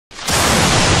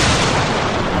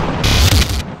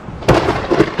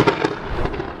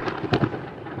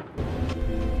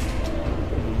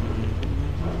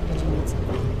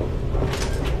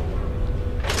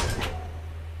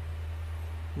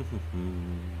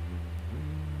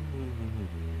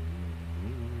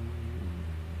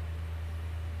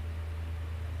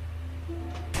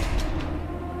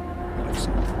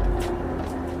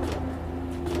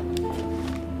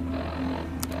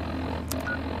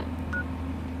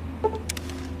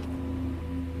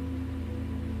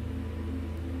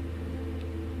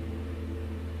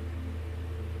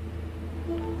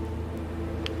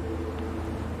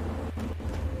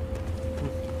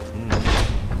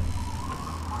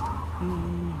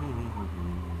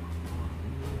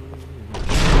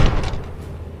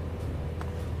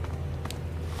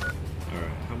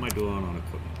doing on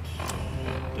equipment?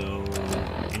 So,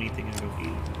 anything I don't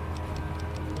need?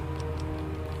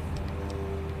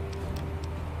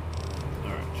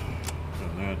 Alright.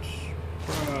 Done that.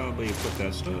 Probably equip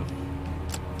that stuff.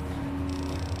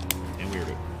 And we're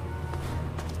good.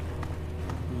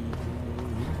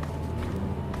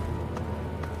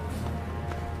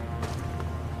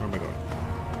 Where am I going?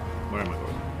 Where am I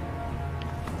going?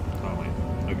 Oh, wait.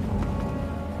 Okay.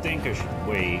 I think I should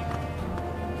wait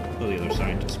till the other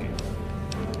scientists came.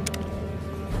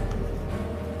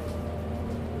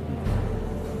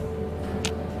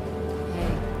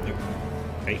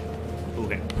 Hey. Who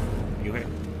hey? You hey?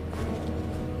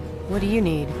 What do you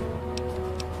need?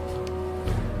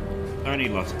 I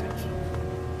need lots of things.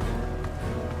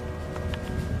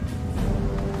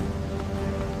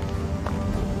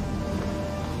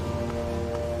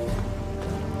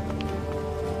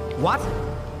 What?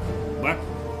 What?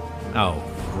 Oh,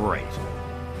 great.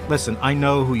 Listen, I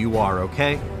know who you are,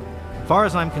 okay? As far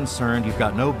as I'm concerned, you've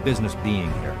got no business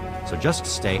being here, so just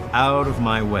stay out of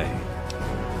my way.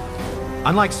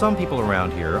 Unlike some people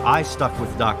around here, I stuck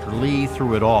with Dr. Lee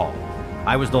through it all.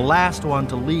 I was the last one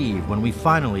to leave when we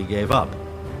finally gave up.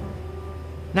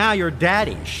 Now your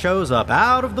daddy shows up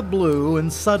out of the blue,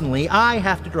 and suddenly I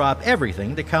have to drop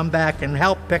everything to come back and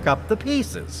help pick up the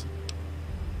pieces.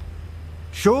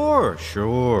 Sure.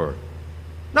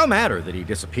 No matter that he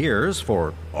disappears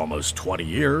for almost 20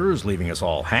 years, leaving us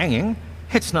all hanging.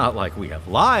 It's not like we have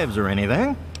lives or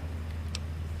anything.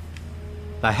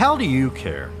 The hell do you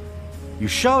care? You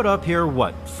showed up here,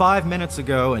 what, 5 minutes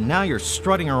ago, and now you're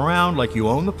strutting around like you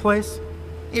own the place?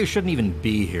 You shouldn't even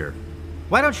be here.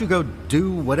 Why don't you go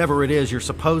do whatever it is you're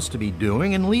supposed to be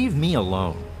doing and leave me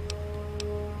alone?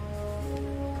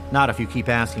 Not if you keep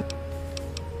asking.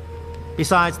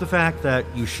 Besides the fact that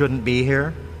you shouldn't be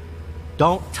here,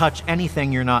 don't touch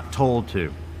anything you're not told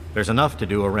to. There's enough to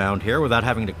do around here without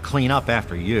having to clean up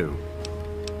after you.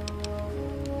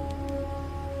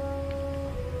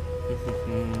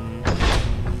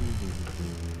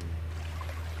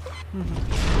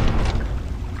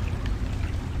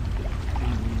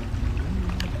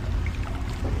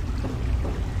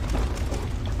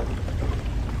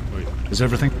 Is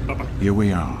everything? Here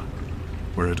we are,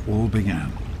 where it all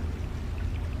began.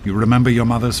 You remember your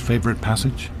mother's favorite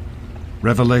passage?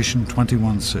 Revelation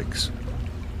 21:6.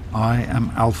 I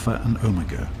am Alpha and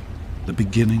Omega, the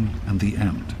beginning and the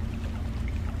end.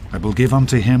 I will give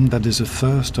unto him that is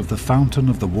athirst of the fountain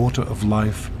of the water of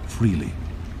life freely.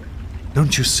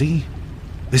 Don't you see?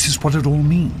 This is what it all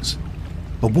means.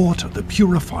 The water, the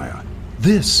purifier.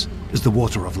 This is the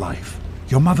water of life.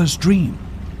 Your mother's dream.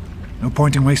 No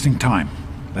point in wasting time.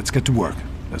 Let's get to work.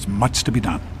 There's much to be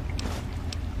done.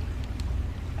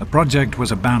 The project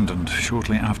was abandoned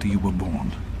shortly after you were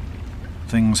born.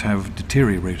 Things have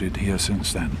deteriorated here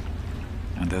since then,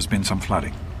 and there's been some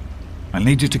flooding. I'll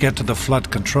need you to get to the flood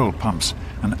control pumps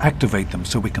and activate them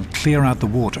so we can clear out the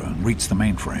water and reach the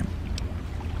mainframe.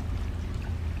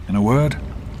 In a word,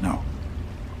 no.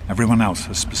 Everyone else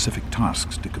has specific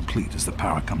tasks to complete as the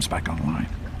power comes back online.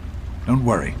 Don't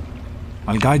worry.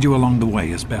 I'll guide you along the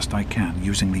way as best I can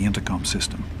using the intercom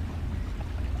system.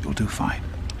 You'll do fine.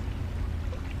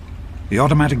 The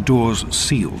automatic doors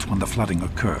sealed when the flooding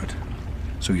occurred,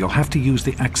 so you'll have to use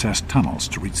the access tunnels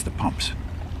to reach the pumps.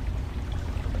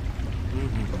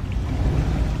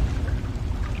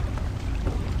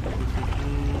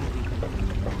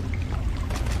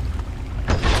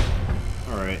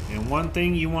 Alright, and one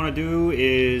thing you want to do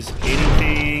is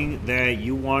anything that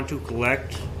you want to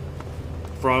collect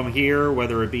from here,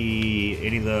 whether it be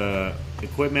any of the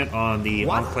equipment on the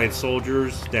Enclave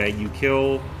soldiers that you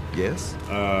kill. Yes?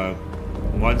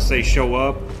 Once they show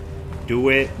up, do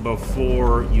it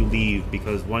before you leave,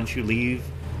 because once you leave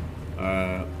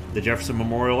the Jefferson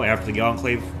Memorial after the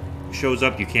Enclave shows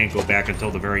up, you can't go back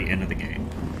until the very end of the game.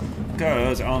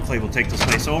 Because the Enclave will take this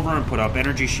place over and put up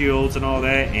energy shields and all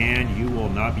that, and you will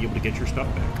not be able to get your stuff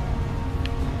back.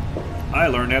 I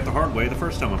learned that the hard way the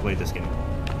first time I played this game.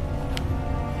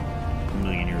 A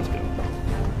million years ago.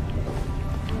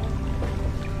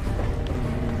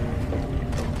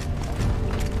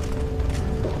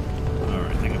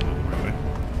 Alright, I think I'm going the right way.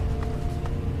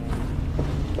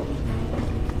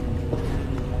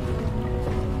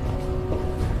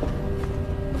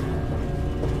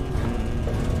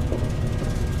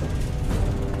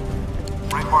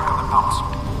 Great work on the pumps.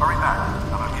 Hurry back,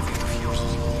 and I'll give you the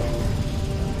fuses.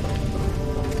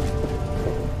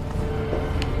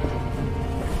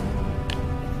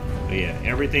 But yeah,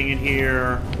 everything in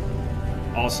here.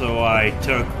 Also, I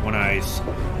took when I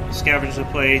scavenged the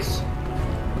place,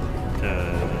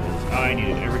 because I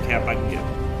needed every cap I could get.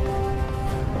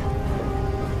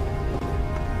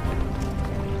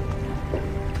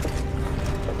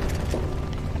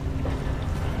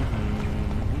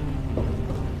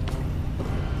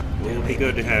 it would be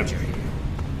good to have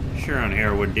Sharon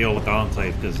here would deal with the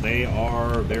Enclave, because they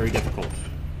are very difficult.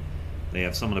 They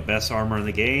have some of the best armor in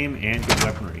the game and good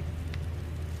weaponry.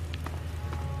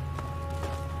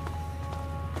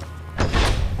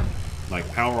 Like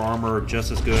power armor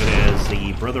just as good as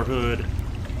the Brotherhood,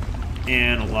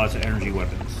 and lots of energy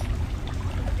weapons.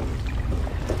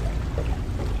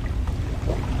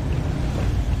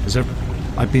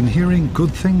 I've been hearing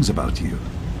good things about you.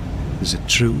 Is it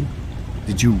true?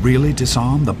 Did you really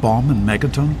disarm the bomb and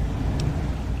megaton?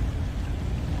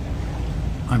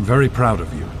 I'm very proud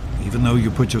of you, even though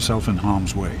you put yourself in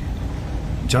harm's way.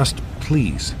 Just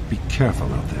please be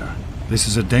careful out there. This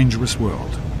is a dangerous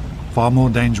world. Far more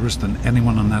dangerous than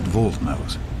anyone in that vault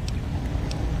knows.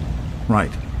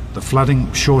 Right. The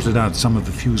flooding shorted out some of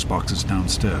the fuse boxes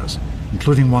downstairs,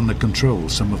 including one that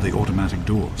controls some of the automatic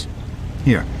doors.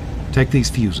 Here, take these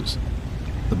fuses.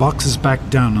 The box is back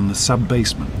down in the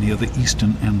sub-basement near the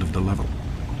eastern end of the level.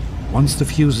 Once the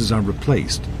fuses are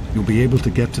replaced, you'll be able to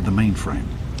get to the mainframe.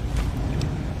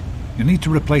 You need to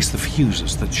replace the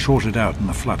fuses that shorted out in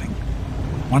the flooding.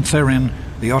 Once they're in,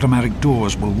 the automatic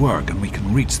doors will work and we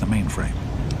can reach the mainframe.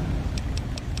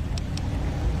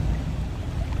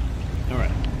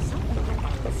 Alright.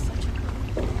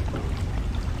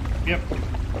 Yep.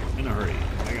 In a hurry.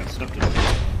 I got stuff to do.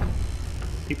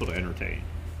 People to entertain.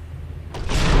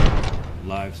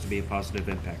 Lives to be a positive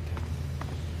impact.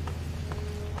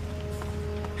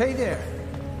 Hey there.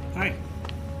 Hi.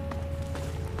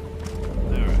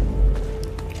 Alright.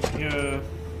 Yeah.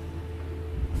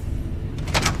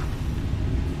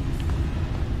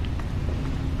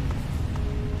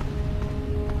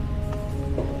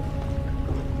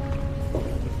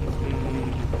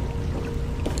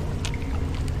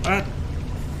 What?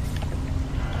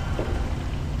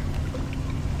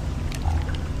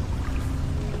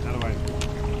 How do I...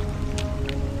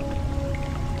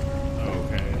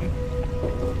 Okay.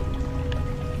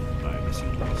 Am I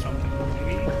missing something,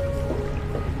 maybe?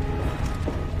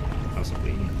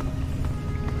 Possibly.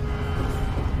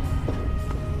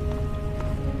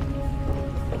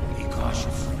 Be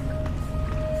cautious.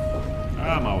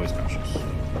 I'm always cautious.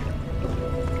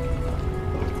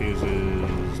 The fuse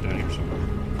is down here somewhere.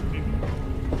 Maybe.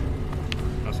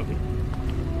 Possibly.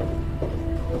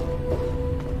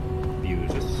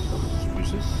 Fuses.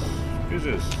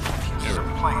 Fuses in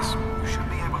place. You should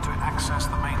be able to access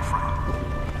the mainframe.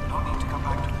 No need to come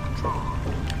back to the control room.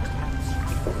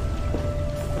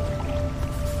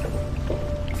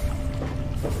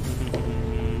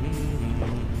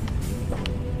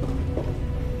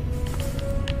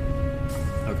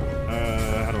 Okay.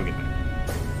 How do I get back?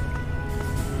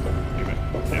 Get back.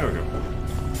 There we go.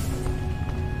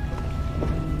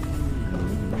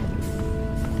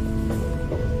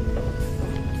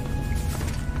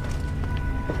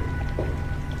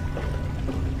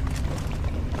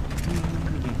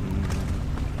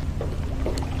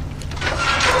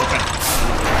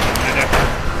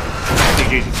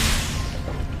 Jesus.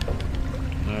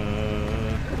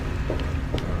 Alright,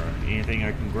 anything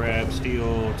I can grab,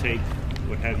 steal, take,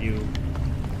 what have you.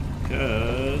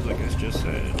 Because, like I just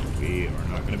said, we are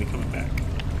not going to be coming back.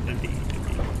 Empty.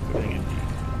 Everything empty.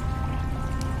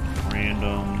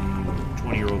 Random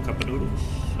 20-year-old cup of noodles.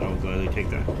 I will gladly take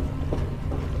that.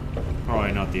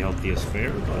 Probably not the healthiest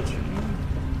fare, but, you know,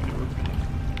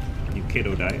 new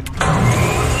keto diet.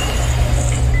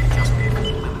 Just be a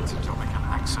few minutes until we can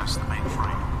access the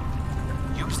mainframe.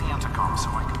 Use the intercom so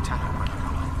I can tell you where to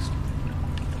go next.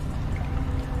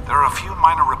 There are a few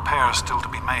minor repairs still to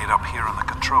be made up here in the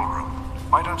control room.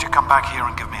 Why don't you come back here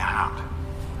and give me a hand?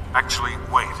 Actually,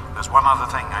 wait. There's one other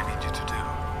thing I need you to do.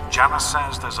 Janice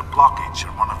says there's a blockage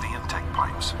in one of the intake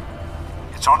pipes.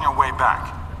 It's on your way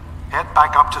back. Head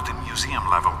back up to the museum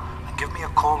level and give me a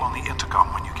call on the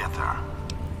intercom when you get there.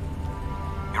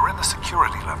 You're in the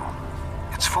security level.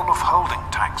 It's full of holding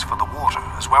tanks for the water,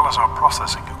 as well as our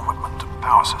processing equipment and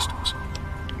power systems.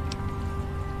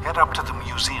 Head up to the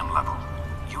museum level.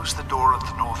 Use the door at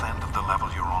the north end of the level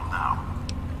you're on now.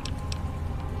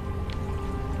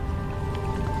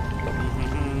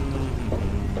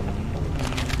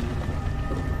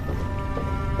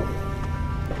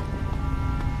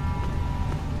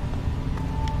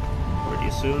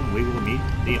 Pretty soon we will meet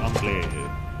the Enclave.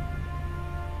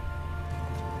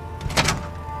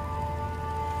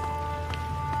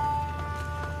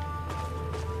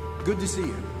 Good to see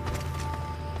you.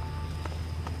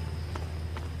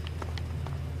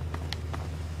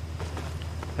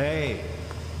 Hey.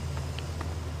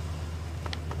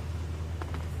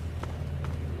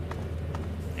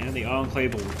 And the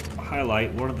Enclave will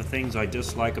highlight one of the things I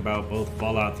dislike about both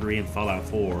Fallout 3 and Fallout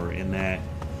 4, in that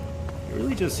It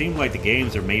really just seemed like the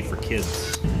games are made for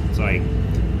kids. It's like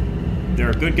there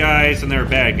are good guys and there are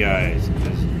bad guys.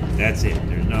 That's it.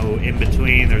 There's no in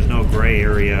between. There's no gray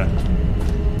area.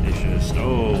 It's just,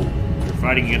 oh, you're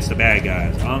fighting against the bad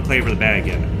guys. Enclave are the bad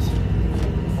guys.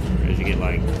 As you get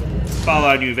like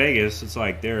Fallout New Vegas, it's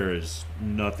like there's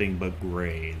nothing but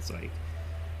gray. It's like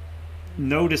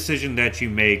no decision that you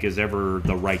make is ever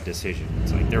the right decision.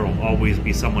 It's like there will always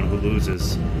be someone who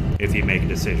loses if you make a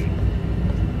decision.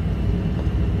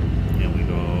 And we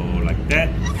go like that.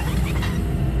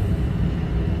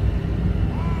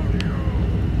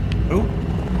 Oh.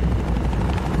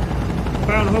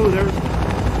 Found who? There's...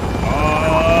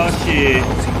 Oh, shit.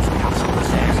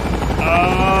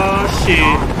 Oh,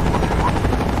 shit.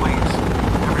 Please,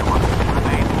 everyone,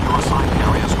 remain in your assigned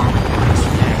areas where we can.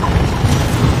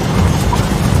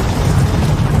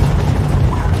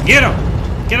 Get him!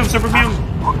 Get him, Super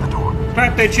Mutant! Lock the door.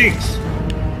 Clap their cheeks!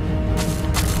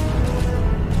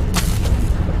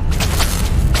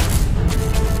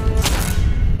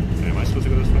 Am I supposed to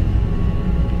go this way?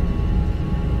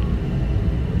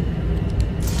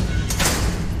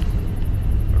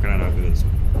 Or can I not go this way?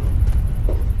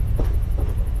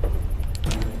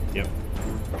 Yep.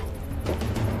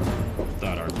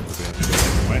 Thought I remember we had to go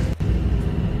this way.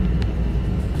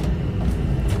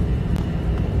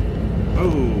 Oh,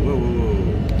 whoa, whoa, whoa.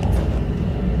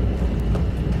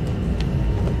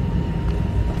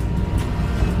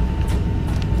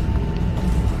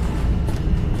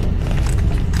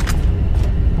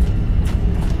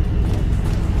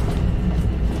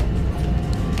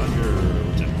 Plunger,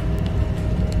 what's that?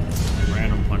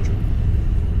 Random plunger.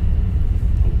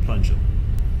 Oh, plunge him.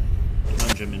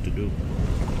 Plunge him into doom.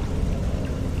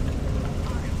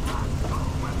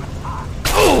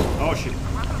 Oh, shit.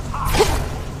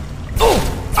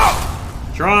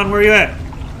 Sharon, where you at?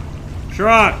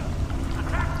 Sharon!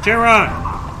 Sharon!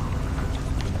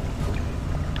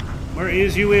 Where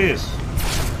is you is?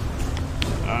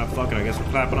 Ah, fuck it, I guess we're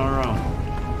clapping on our own.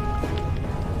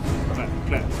 Clap,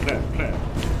 clap, clap, clap.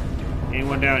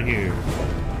 Anyone down here?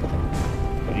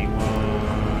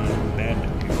 Anyone bad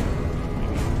down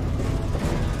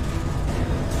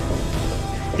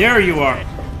here? There you are!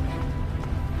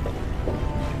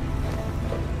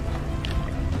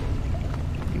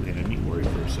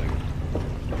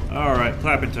 Alright,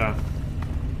 clapping time.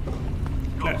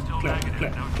 Clap, clap,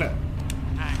 clap, clap.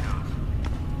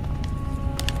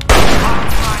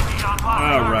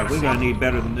 Alright, we're gonna need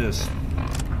better than this.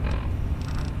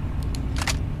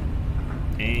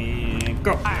 And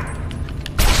go.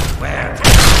 Where?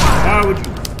 Why would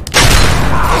you?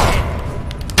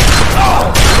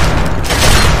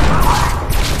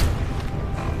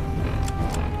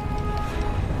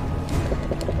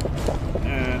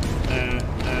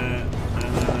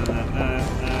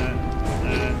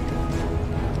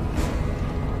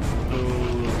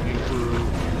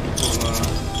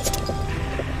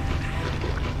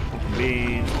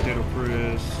 Beans, potato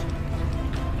crisp.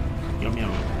 Yum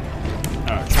yum.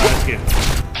 Alright, try this again.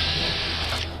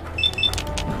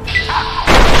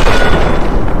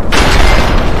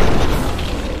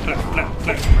 Clap, clap,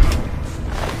 clap.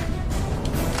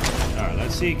 Alright,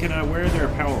 let's see, can I wear their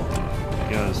power on?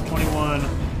 Because 21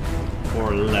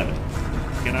 or 11.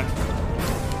 Can I?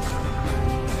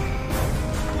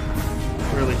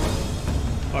 Really?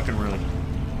 Fucking really.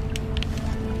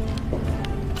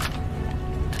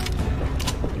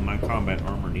 My combat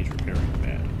armor needs repairing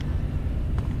bad.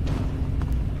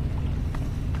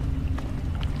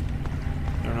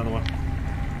 Is there another one?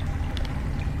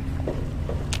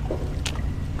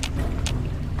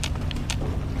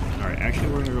 Alright, actually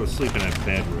we're gonna go sleep in that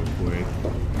bed real quick.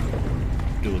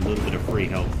 Do a little bit of free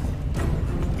health.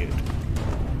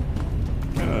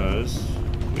 Because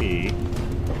we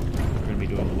are gonna be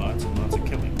doing lots and lots of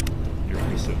killing here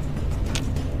pretty soon.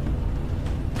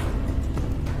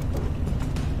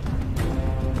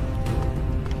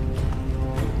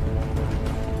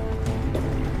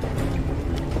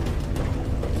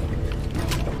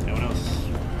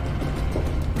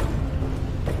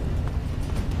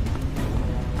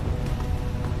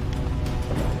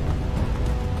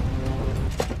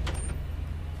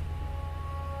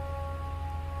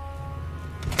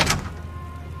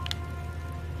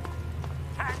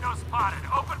 Spotted.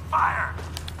 Open fire!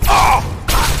 Oh!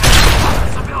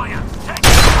 Civilians, take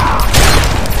them out!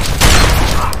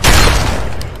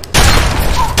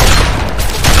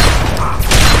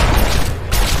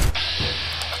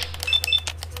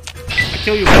 I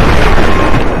kill you.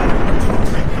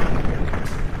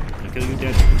 I kill you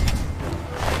dead.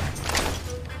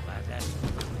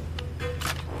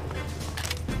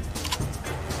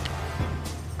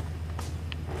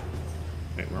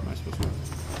 Wait, where am I supposed to go?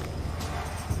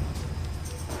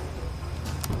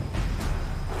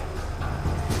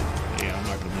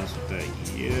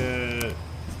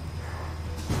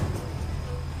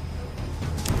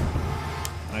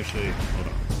 Actually, hold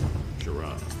on.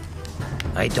 Gerard.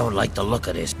 I don't like the look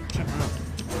of this. Check him out.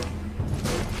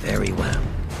 Very well.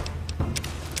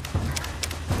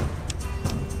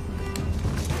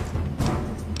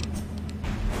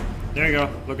 There you go.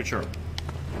 Look at sharp.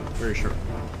 Very sharp.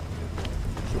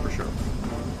 Super sharp.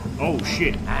 Oh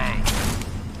shit. Hey.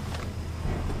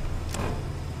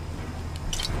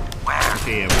 Where?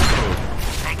 Okay, yeah, we'll go.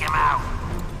 Take him out.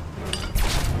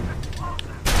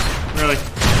 Really?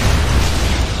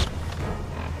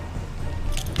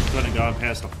 Couldn't have gone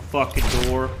past the fucking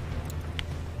door.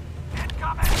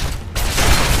 Incoming.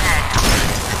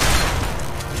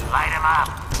 Light him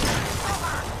up.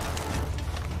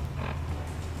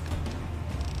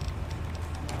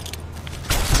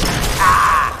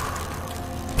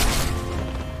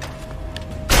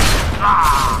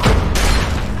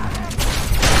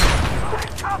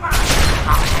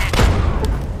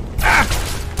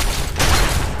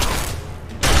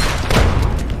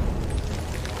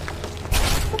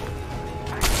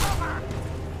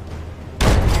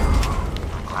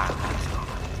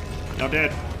 Now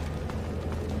dead.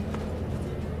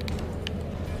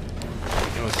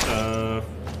 Yo, it's,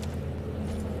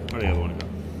 where'd the other one go?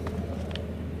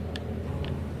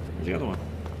 Where's the other one?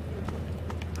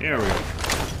 There we go.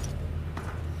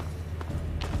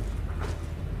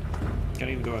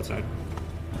 Can't even go outside.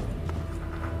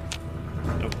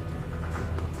 Nope.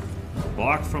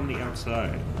 Blocked from the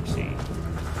outside. Let's see.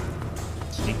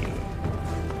 Sneaky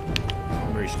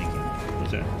though. Very sneaky.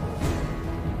 What's that?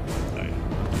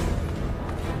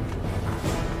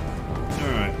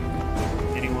 Alright.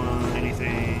 Anyone,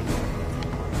 anything?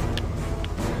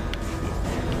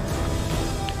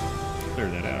 Clear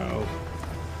that out.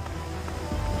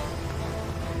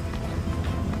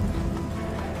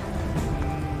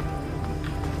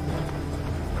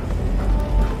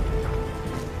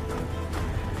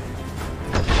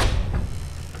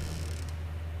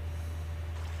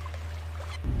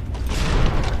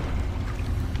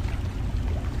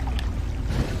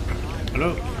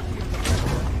 Hello?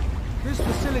 This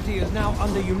facility is now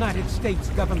under United States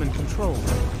government control.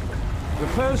 The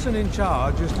person in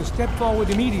charge is to step forward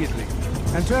immediately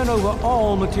and turn over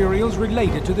all materials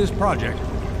related to this project.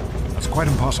 That's quite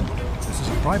impossible. This is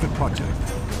a private project.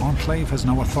 Enclave has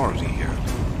no authority here.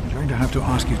 I'm going to have to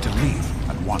ask you to leave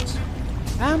at once.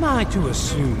 Am I to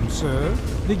assume, sir,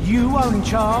 that you are in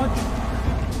charge?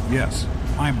 Yes,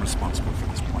 I'm responsible for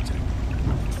this project.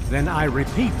 Then I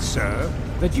repeat, sir,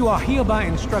 that you are hereby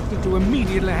instructed to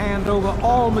immediately hand over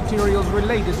all materials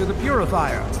related to the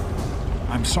purifier.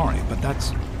 I'm sorry, but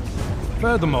that's...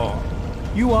 Furthermore,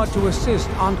 you are to assist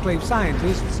Enclave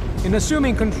scientists in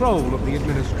assuming control of the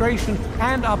administration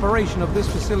and operation of this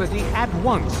facility at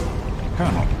once.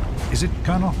 Colonel. Is it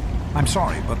Colonel? I'm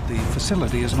sorry, but the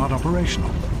facility is not operational.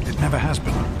 It never has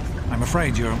been. I'm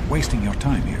afraid you're wasting your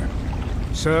time here.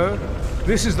 Sir,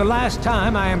 this is the last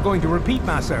time I am going to repeat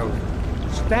myself.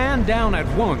 Stand down at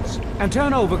once and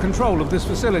turn over control of this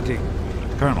facility.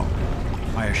 Colonel,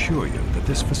 I assure you that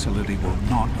this facility will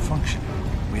not function.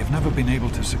 We have never been able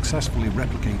to successfully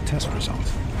replicate test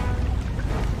results.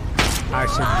 I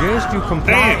suggest you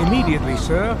comply Damn. immediately,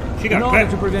 sir, She got in order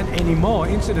cut. to prevent any more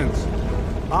incidents.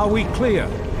 Are we clear?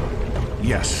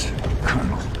 Yes,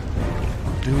 Colonel.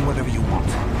 Do whatever you want.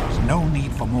 There's no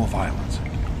need for more violence.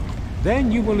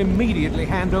 Then you will immediately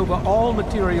hand over all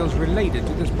materials related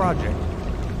to this project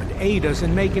and aid us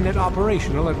in making it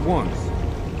operational at once.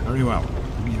 Very well.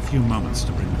 Give me a few moments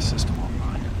to bring the system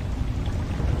online.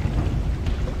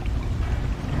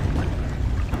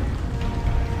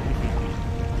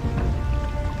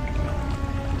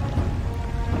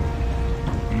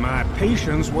 My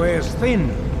patience wears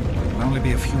thin. It'll only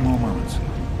be a few more moments.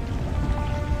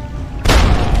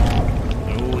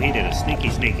 Oh, he did a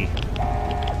sneaky.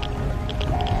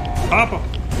 Papa,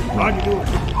 how'd you do it?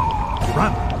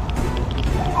 Run!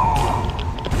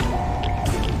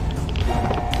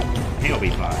 He'll be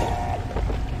fine.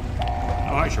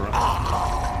 Oh, hi, Sharon.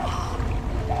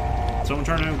 Someone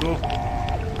turn him, go.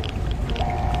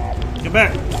 Get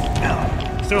back.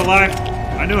 Still alive.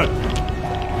 I knew it.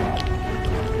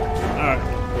 Alright.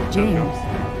 James.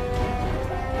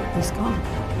 He's gone.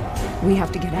 We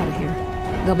have to get out of here.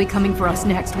 They'll be coming for us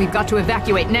next. We've got to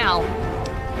evacuate now.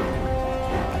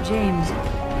 James,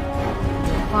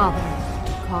 your father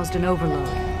caused an overload.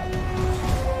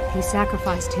 He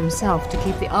sacrificed himself to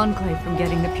keep the Enclave from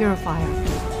getting the purifier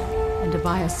and to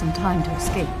buy us some time to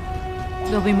escape.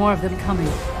 There'll be more of them coming.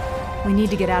 We need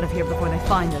to get out of here before they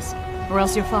find us, or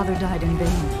else your father died in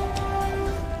vain.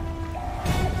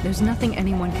 There's nothing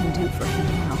anyone can do for him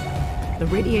now. The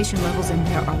radiation levels in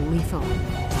there are lethal.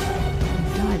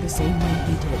 He'd die the same way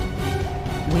he did.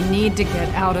 We need to get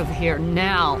out of here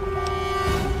now.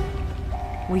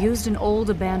 We used an old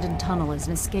abandoned tunnel as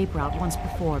an escape route once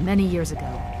before, many years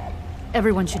ago.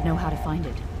 Everyone should know how to find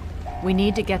it. We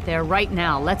need to get there right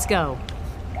now. Let's go.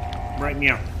 Right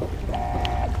now.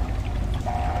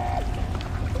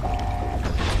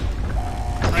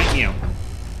 Right now.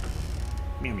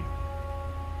 Meow meow.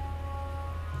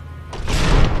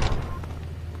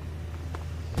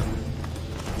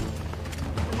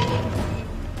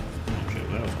 Shit,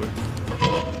 that was quick.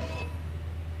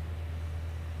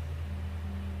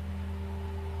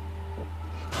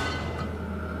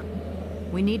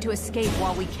 We need to escape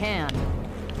while we can.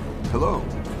 Hello.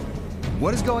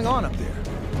 What is going on up there?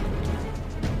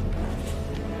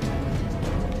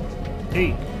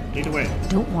 Hey, lead the way.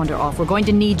 Don't wander off. We're going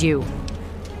to need you.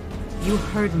 You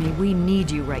heard me. We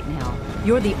need you right now.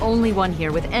 You're the only one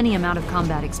here with any amount of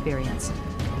combat experience.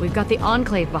 We've got the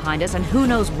Enclave behind us and who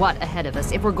knows what ahead of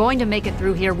us. If we're going to make it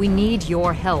through here, we need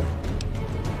your help.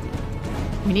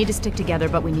 We need to stick together,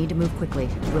 but we need to move quickly.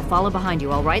 We'll follow behind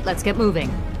you, all right? Let's get moving.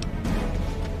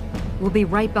 We'll be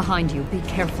right behind you. Be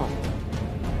careful.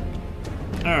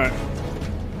 Alright.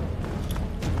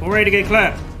 We're ready to get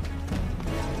clapped.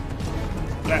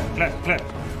 Clap, clap, clap.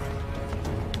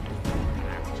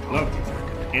 Hello?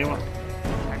 Anyone?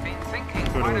 I've been thinking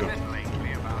Where do quite we a go? bit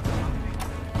lately about something.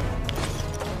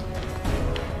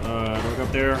 Do I go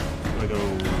up there? Do I go...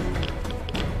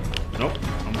 Nope.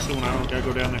 I'm assuming I don't gotta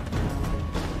go down there. I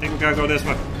think we gotta go this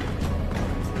way.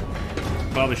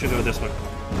 Probably should go this way.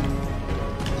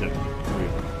 That's it.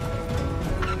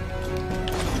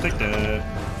 Take that.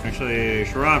 Actually,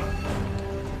 Sharon.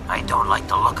 I don't like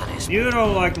the look of this. You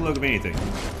don't like the look of anything.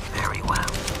 Very well.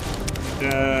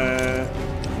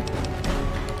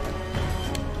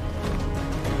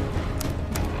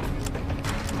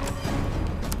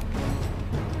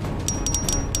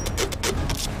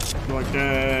 Go like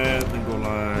that, then go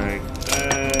like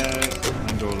that,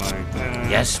 then go like that.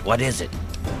 Yes, what is it?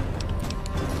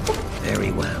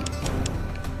 Very well.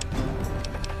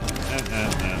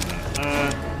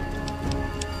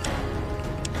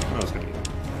 What else can we do?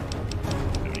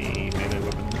 Have any melee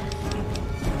weapons?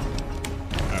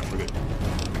 Alright, we're good.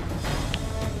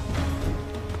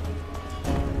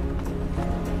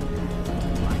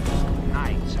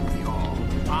 Knights of yore,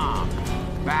 armed,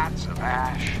 bats of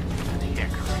ash, and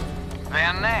hickory.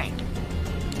 Their name,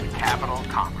 the Capital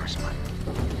Congressman.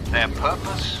 Their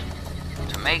purpose,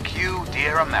 to make you,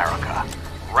 dear America,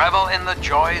 revel in the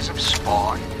joys of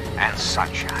sport and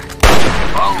sunshine.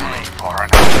 Only for an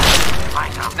hour.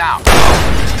 Now,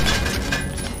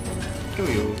 Go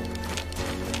you.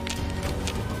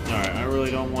 Alright, I really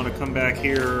don't want to come back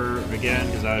here again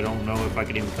because I don't know if I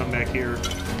could even come back here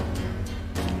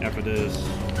after this.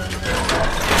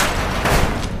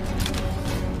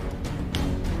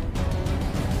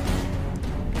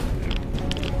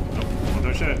 Nope, don't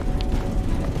touch that.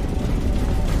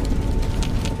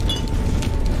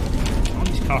 All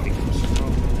these coffee cups. I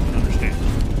don't understand.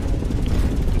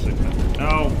 Just like that.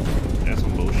 No, that's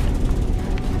some bullshit.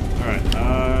 Alright, I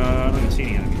don't even see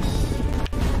any enemies.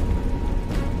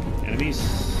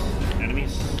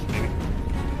 Enemies? Maybe.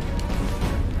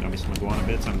 Got me some iguana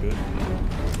bits, I'm good.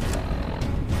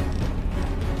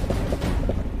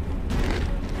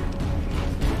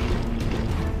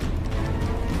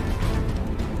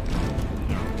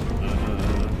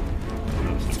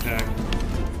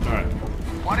 Alright.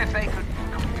 what if they could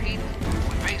compete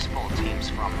with baseball teams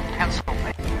from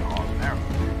Pennsylvania or Maryland?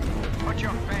 Put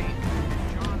your faith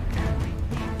in John Henry.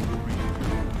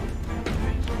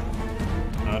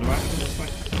 Do I go this way?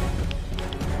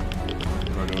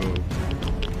 Where do I go?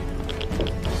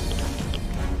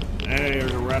 Hey,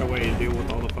 there's a right away to deal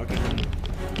with all the fucking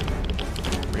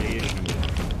radiation.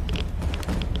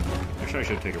 Actually, I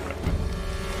should take a right away.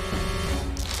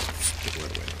 Take a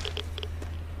right away.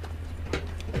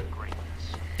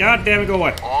 God damn it, go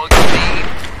away. All you need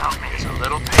is a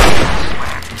little patience.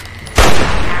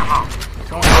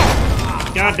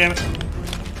 God damn it.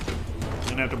 I'm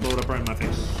gonna have to blow it up right in my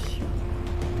face.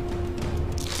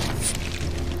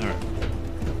 Alright.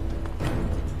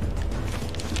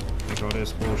 Take all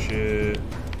this bullshit.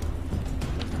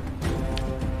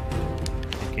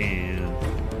 I can.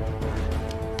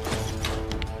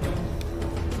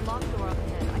 There's a locked door up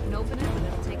ahead. I can open it, but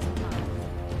it'll take some time.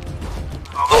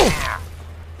 Over here.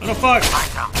 What the fuck?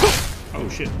 Find them. Oh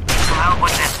shit. Help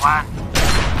with this one.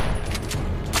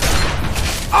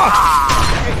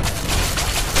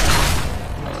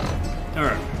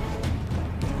 Alright.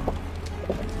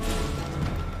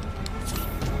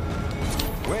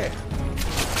 Where?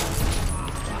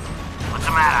 What's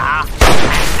the matter, huh?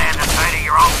 Can't stand the sight of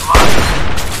your own blood.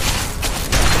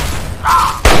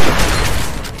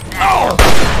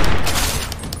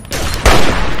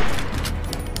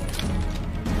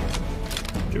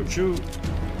 Shoot, shoot.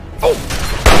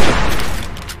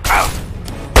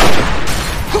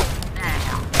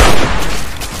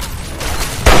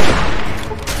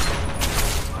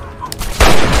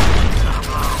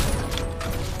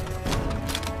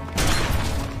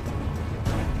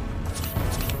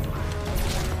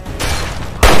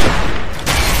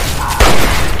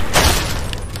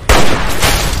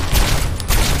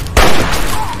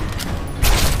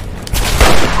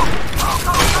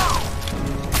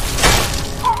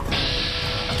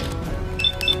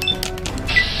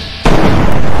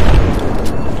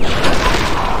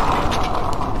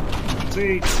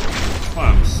 See? Oh,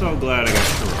 I'm so glad I got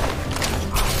through.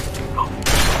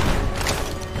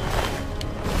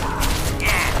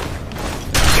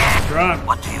 Drop.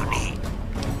 What do you need?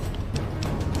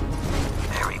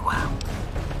 Very well.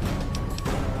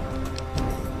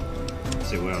 Let's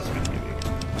see what else I can give you.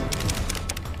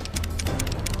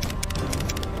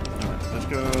 Alright, let's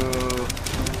go.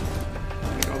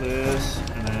 Take all this,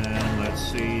 and then let's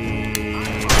see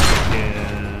if we can.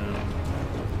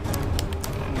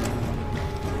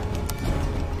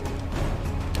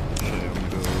 Actually, I'm gonna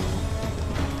go.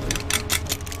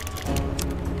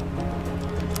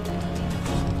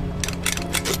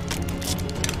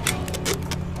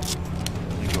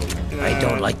 I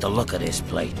don't like the look of this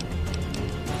plate.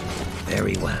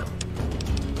 Very well.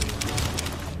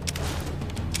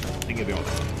 I give you all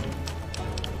that.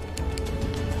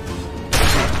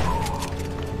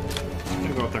 I'm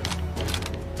gonna go up there.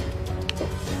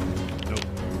 Nope.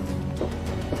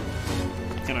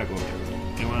 Can I go up there?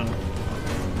 Anyone?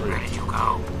 Where did you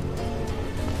go?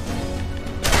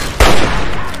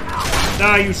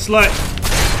 Die, you slut!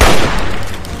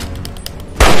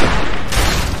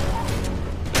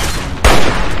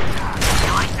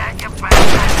 You like that, you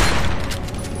bastard?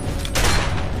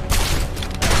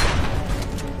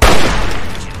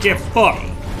 Get fucked!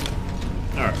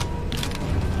 Alright.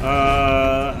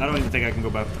 I don't even think I can go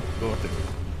up there.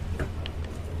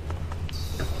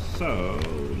 So,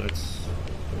 let's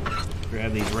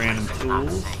grab these random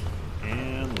tools,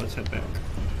 and let's head back.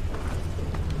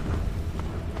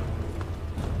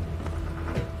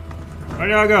 Where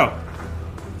do I go?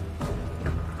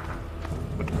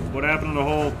 What happened to the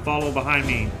whole follow behind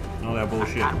me and all that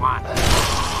bullshit?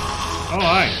 Oh,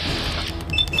 hi.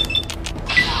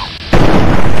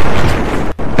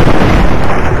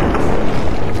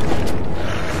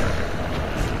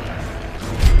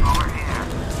 Over here.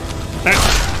 Back.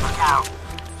 Look out.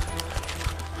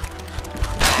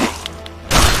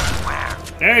 Where?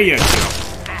 There you go.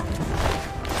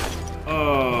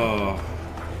 Oh.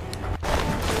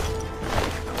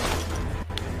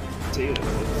 See,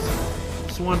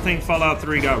 it's one thing Fallout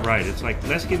 3 got right. It's like,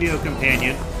 let's give you a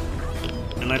companion,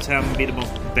 and let's have him be the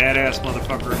most badass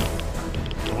motherfucker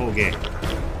in the whole game.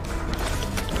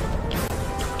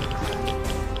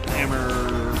 Hammer.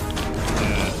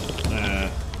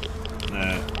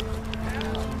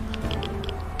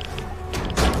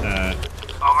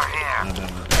 Over here.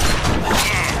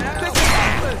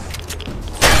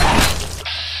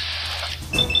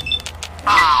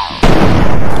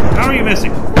 How are you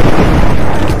missing?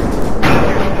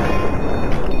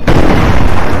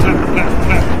 Clap, clap,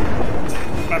 clap.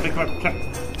 Clap, clap, clap.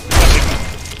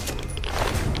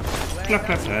 Clap,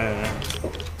 clap,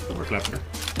 clap. We're clapping her.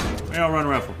 We all run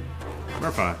around for.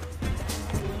 We're fine.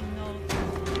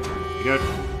 You good?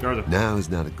 Garza. Now is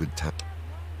not a good time.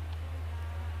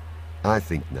 I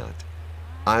think not.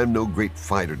 I'm no great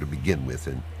fighter to begin with,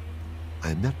 and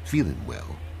I'm not feeling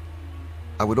well.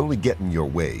 I would only get in your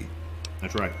way.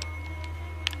 That's right.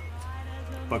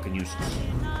 Fucking useless.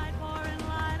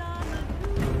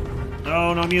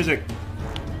 No, no music.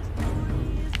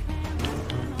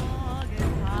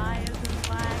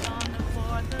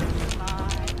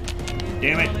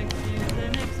 Damn it.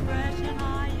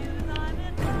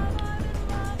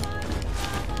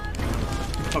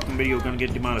 Fucking video gonna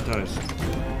get demonetized.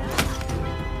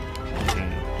 Okay.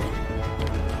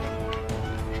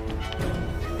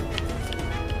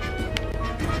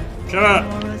 Shut up!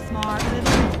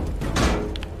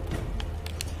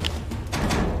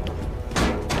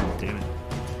 Damn it.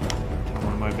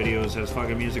 One of my videos has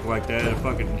fucking music like that. It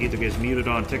fucking either gets muted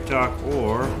on TikTok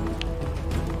or...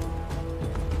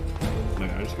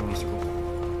 I just go in a circle.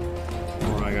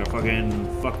 Or I gotta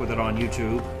fucking fuck with it on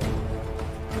YouTube.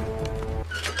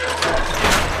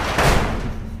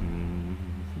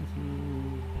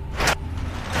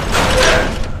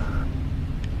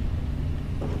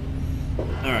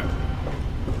 Alright.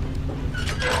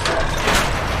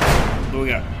 What we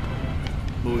got?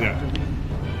 What we got?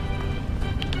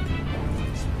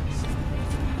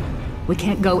 We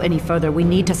can't go any further. We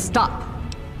need to stop.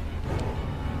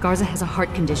 Garza has a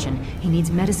heart condition. He needs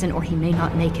medicine or he may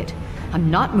not make it. I'm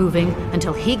not moving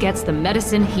until he gets the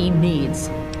medicine he needs.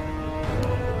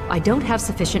 I don't have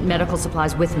sufficient medical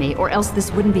supplies with me, or else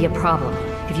this wouldn't be a problem.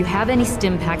 If you have any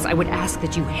stim packs, I would ask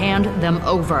that you hand them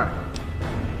over.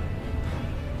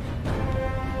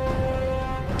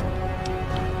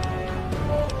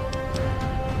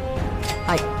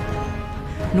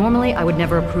 Normally, I would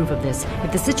never approve of this.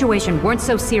 If the situation weren't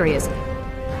so serious,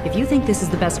 if you think this is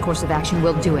the best course of action,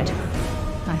 we'll do it.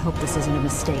 I hope this isn't a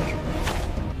mistake.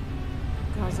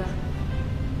 Garza,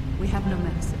 we have no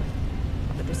medicine.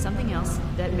 But there's something else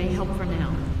that may help for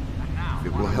now. If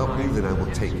it will help me, then I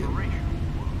will take it.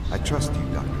 I trust you,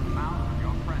 Doctor.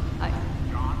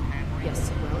 Yes,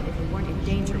 well, if we weren't in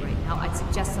danger right now, I'd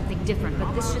suggest something different,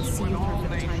 but this should see you through for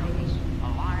the time being.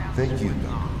 Thank you,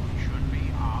 Doctor.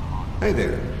 Hey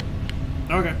there.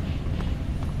 Okay.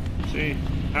 See,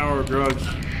 power, drugs.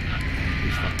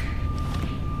 He's fine.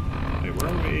 Hey, where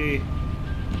are we?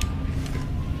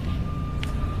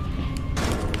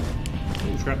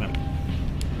 Ooh, scrap metal.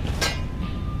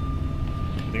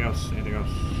 Anything else? Anything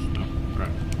else? No.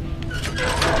 Alright.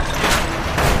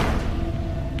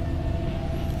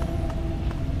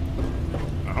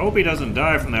 I hope he doesn't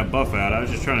die from that buff out. I was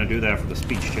just trying to do that for the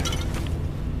speech chip.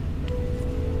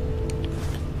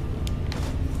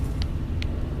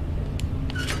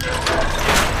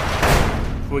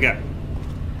 What we got?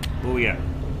 What we got?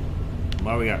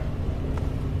 What we got?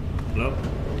 Hello?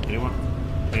 Anyone?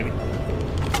 Maybe?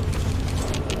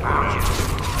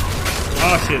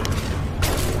 Oh shit.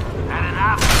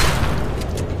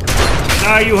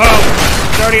 Nah, you hoe!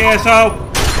 Dirty asshole!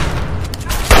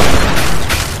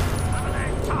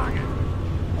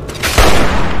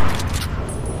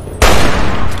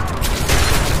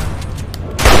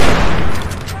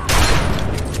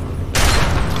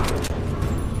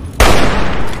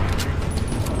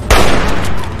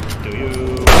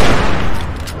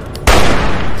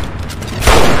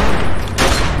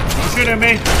 Shoot at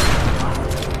me.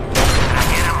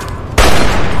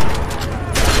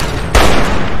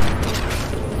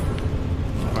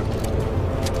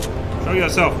 Show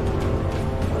yourself.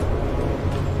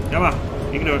 Come on.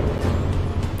 You can do it.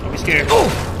 Don't be scared. Oh!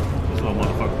 This little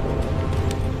motherfucker.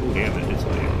 Ooh, damn it. It's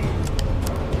like...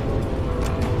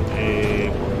 Hey,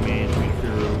 poor man. Let me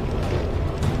through.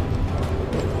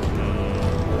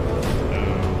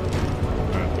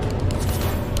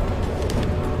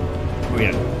 Oh,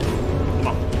 yeah.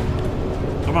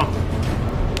 Come on.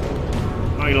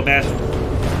 Oh, you little bastard.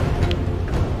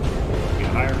 Get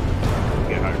higher.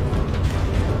 Get higher.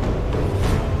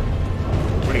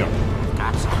 Where'd he go?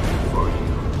 Got something for you.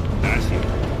 I see you.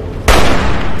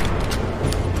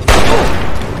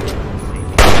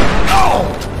 Oh!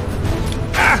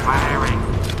 Firing.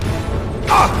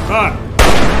 Fuck!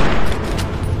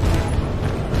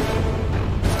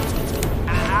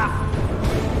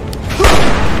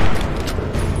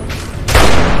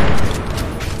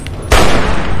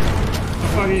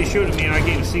 Why did he shoot at me and I can't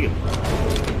even see him?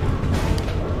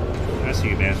 I see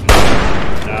you, bastard.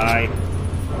 Die.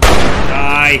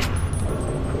 Die!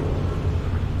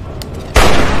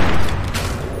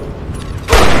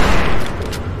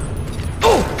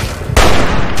 Oh!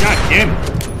 God damn it!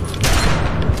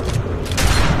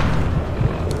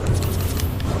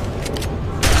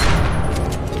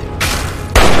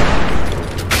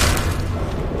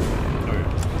 Okay.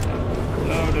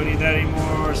 No, don't need that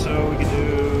anymore, so we can do...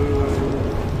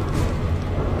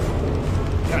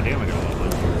 God damn, I got a lot of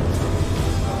blood.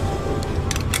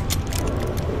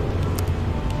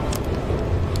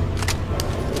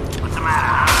 What's the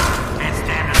matter? Can't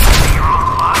stand to see your own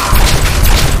blood.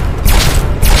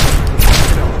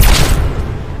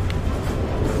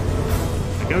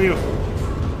 I kill you.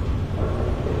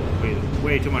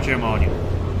 Way too much ammo on you.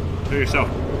 Show yourself.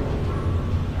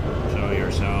 Show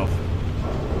yourself.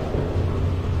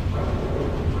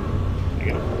 I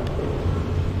get him.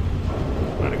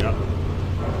 Where'd it go?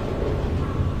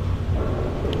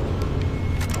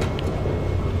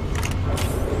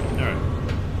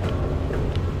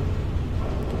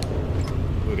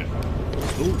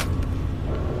 Ooh.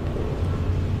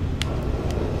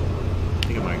 I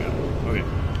think I might got it. Okay.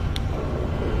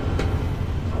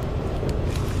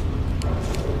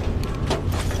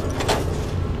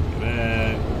 Get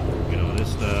back. Get all this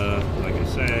stuff. Like I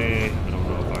say, I don't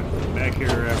know if I can come back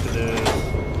here after this.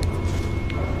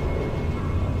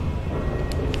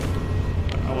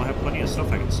 I will have plenty of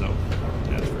stuff I can sell.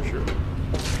 That's for sure.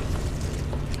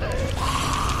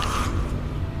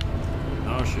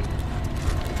 Oh shit.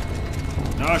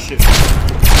 Oh shit.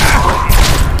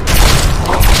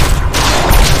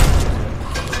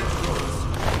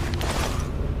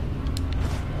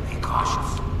 Be cautious.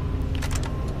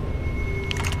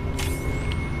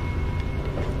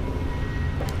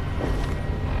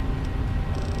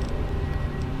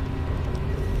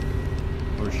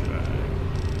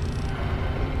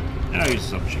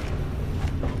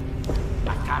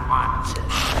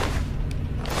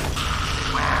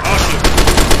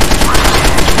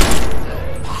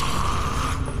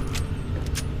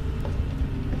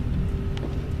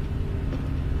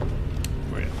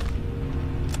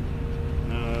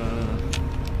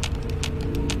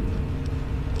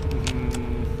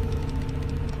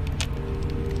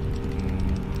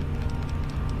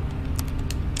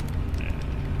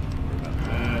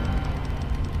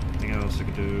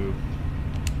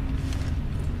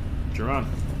 Sharon.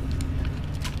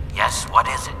 Yes, what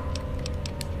is it?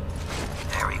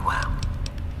 Very well.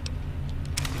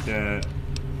 Take that.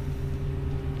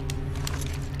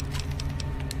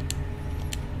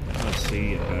 Let's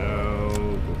see about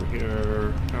over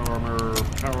here. Power armor,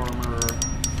 power armor.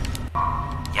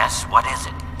 Yes, what is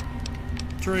it?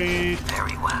 Trade.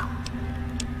 Very well.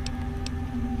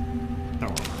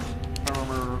 Power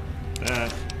armor,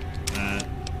 that, and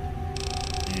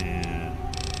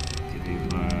give you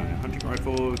my hunting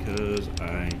rifle because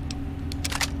I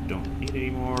don't need any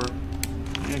more.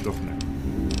 And go from there.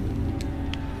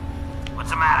 What's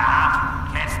the matter,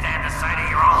 huh? Can't stand the sight of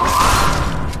your own blood?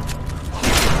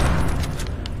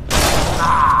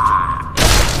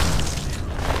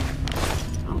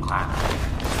 I'm glad.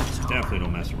 Definitely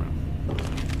don't mess around.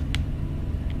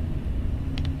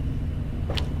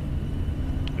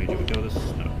 Wait, did we go this?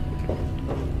 No. Okay.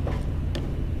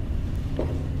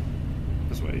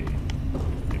 This way.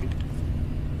 Maybe.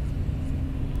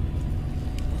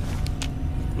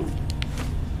 Ooh.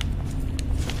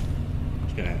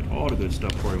 This guy had all the good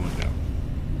stuff before he went down.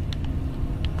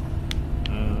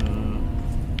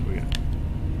 What we got?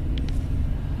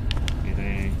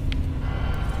 Anything?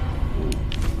 Ooh.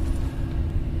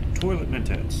 Toilet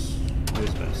mentats.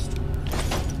 Always best.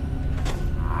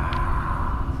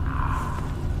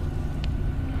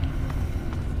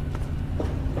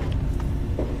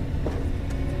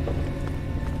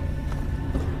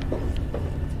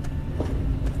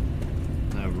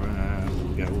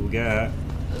 Alright, what we got?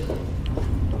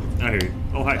 I hear you.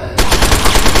 Oh, hi.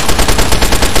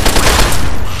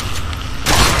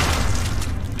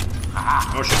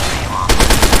 Oh, shit.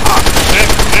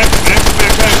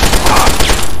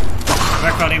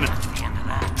 Back on him.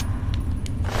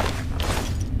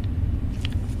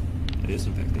 It is,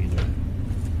 in fact, the end of it.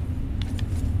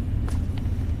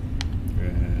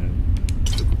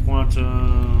 Grab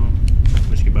Quantum,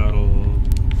 whiskey bottle,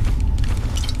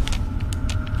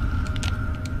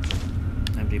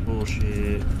 empty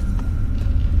bullshit.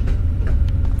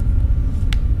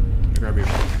 Grab your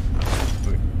shit.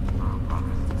 Okay.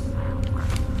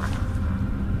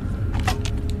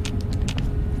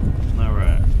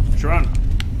 Alright. Sharon.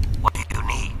 What do you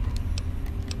need?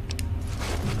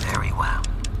 Very well.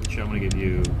 Which I'm gonna give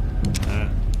you that.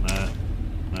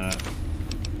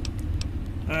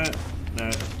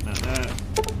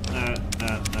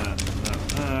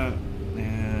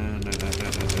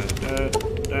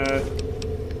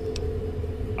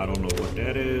 I don't know what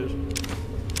that is.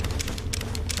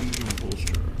 Fusion pulse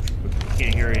charge. Okay,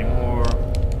 can't hear anymore.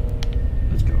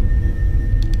 Let's go.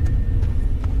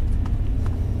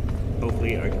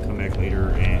 Hopefully I can come back later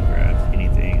and grab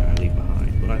anything I leave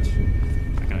behind. But I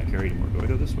cannot carry anymore. Do I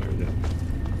go this way or that?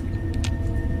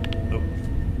 Oh.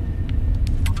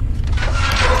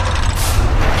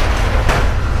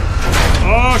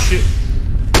 Oh shit!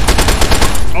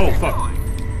 Oh fuck.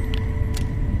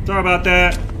 Sorry about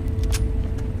that.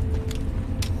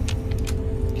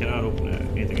 Cannot open that.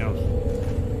 Anything else?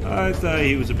 I thought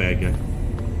he was a bad guy.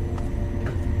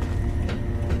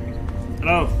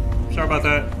 Hello. Sorry about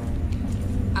that.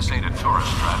 This ain't a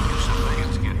tourist trap. You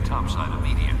civilians get topside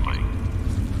immediately.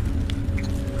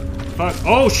 Fuck.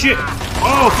 Oh shit!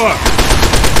 Oh fuck!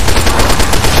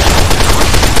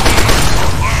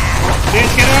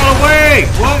 Bitch, get out of the way!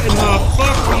 What in the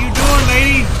fuck are you doing,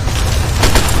 lady?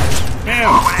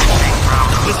 Damn.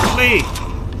 Just leave.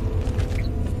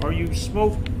 Are you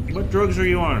smoke? What drugs are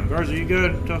you on? Guards, are you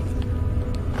good?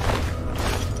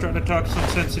 Trying to talk some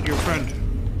sense into your friend.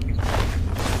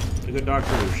 The good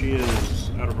doctor. She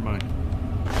is out of her mind.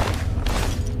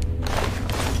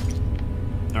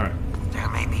 Alright. There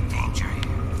may be danger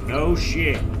here. No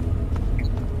shit.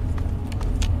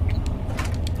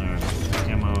 Alright.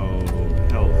 Ammo,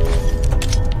 health,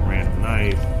 random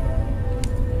knife,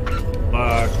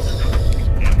 box,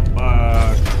 ammo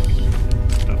box,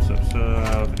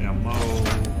 stuff, ammo,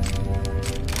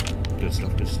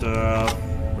 good stuff,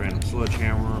 random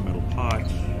sledgehammer, metal pot.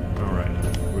 Alright,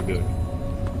 we're good.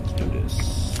 Let's do this.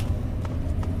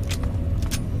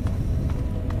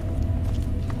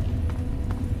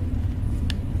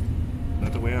 Is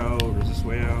that the way out, or is this the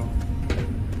way out?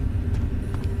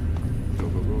 Go,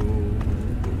 go, go, go,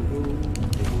 go, go,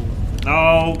 go.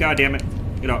 Oh, god damn it.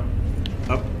 Get up.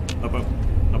 Up, up, up,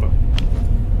 up, up.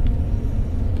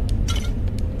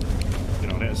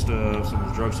 Get all that stuff,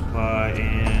 someone's drug supply,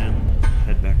 and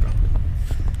head back up.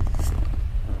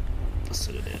 Let's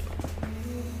sit it in.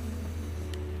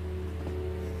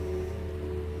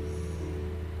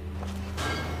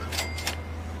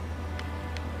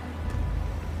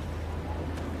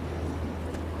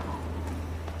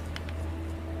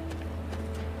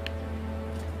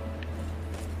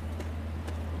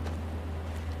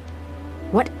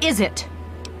 What is it?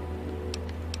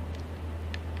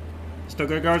 Still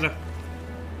good, Garza?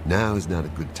 Now is not a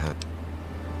good time.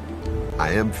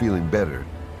 I am feeling better,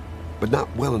 but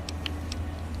not well enough.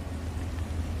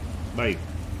 Bye.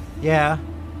 Yeah?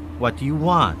 What do you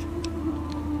want?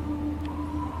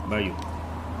 Bye you.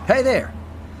 Hey there.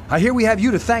 I hear we have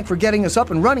you to thank for getting us up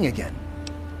and running again.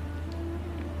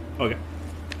 Okay.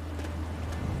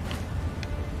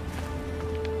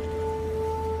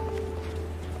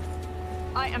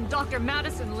 I am Dr.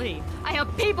 Madison Lee. I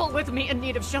have people with me in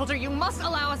need of shelter. You must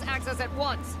allow us access at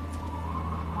once.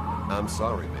 I'm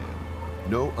sorry, ma'am.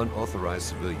 No unauthorized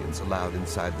civilians allowed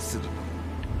inside the Citadel.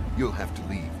 You'll have to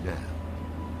leave now.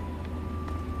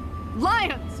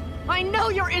 Lions! I know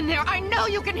you're in there! I know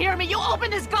you can hear me! You open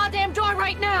this goddamn door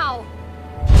right now!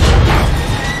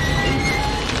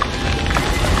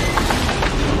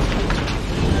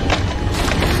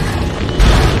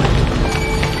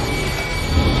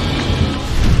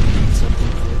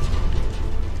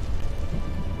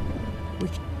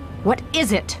 What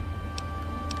is it?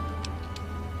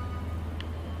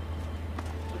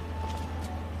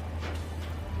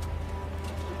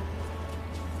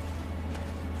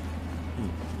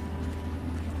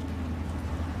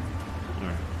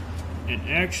 And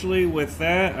actually, with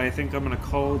that, I think I'm going to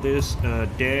call this a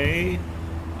day.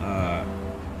 I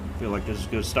feel like this is a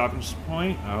good stopping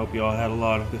point. I hope you all had a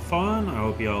lot of good fun. I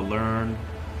hope you all learned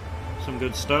some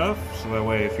good stuff. So that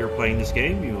way, if you're playing this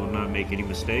game, you will not make any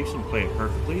mistakes and play it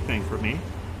perfectly. Thank for me.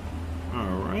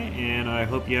 Alright, and I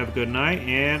hope you have a good night.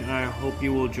 And I hope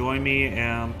you will join me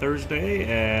on Thursday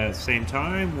at the same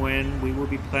time when we will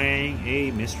be playing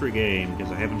a mystery game.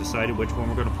 Because I haven't decided which one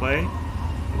we're going to play.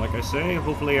 Like I say,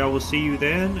 hopefully I will see you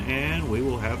then, and we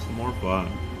will have some more fun.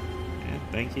 And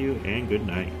thank you, and good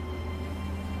night.